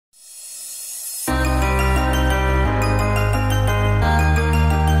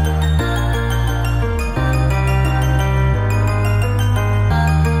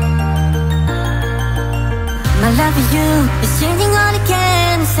love for you is changing all it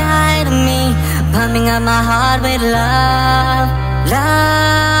can inside of me, pumping up my heart with love, love.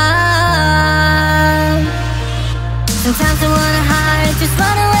 Sometimes I wanna hide, just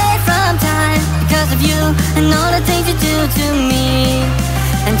run away from time, because of you and all the things you do to me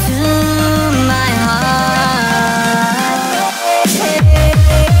and to my heart.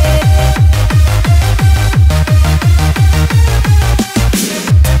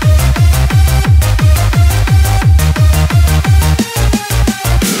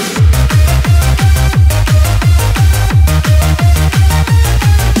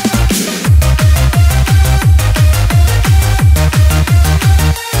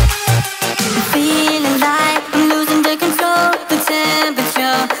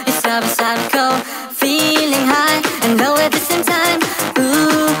 Feeling high and low at the same time.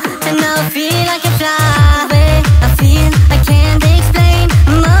 Ooh, and now I feel like I fly away. I feel I can't explain.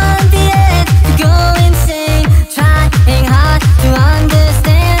 I'm on the edge to go insane, trying hard to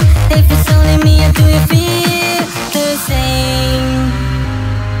understand if it's only me or do you feel the same?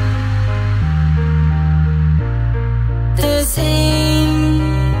 The same.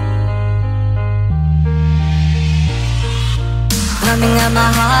 Pumping up my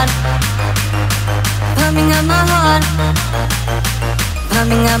heart, pumping up my heart,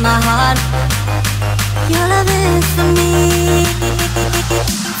 pumping up my heart. Your love is for me.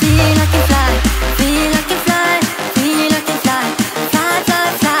 Feel like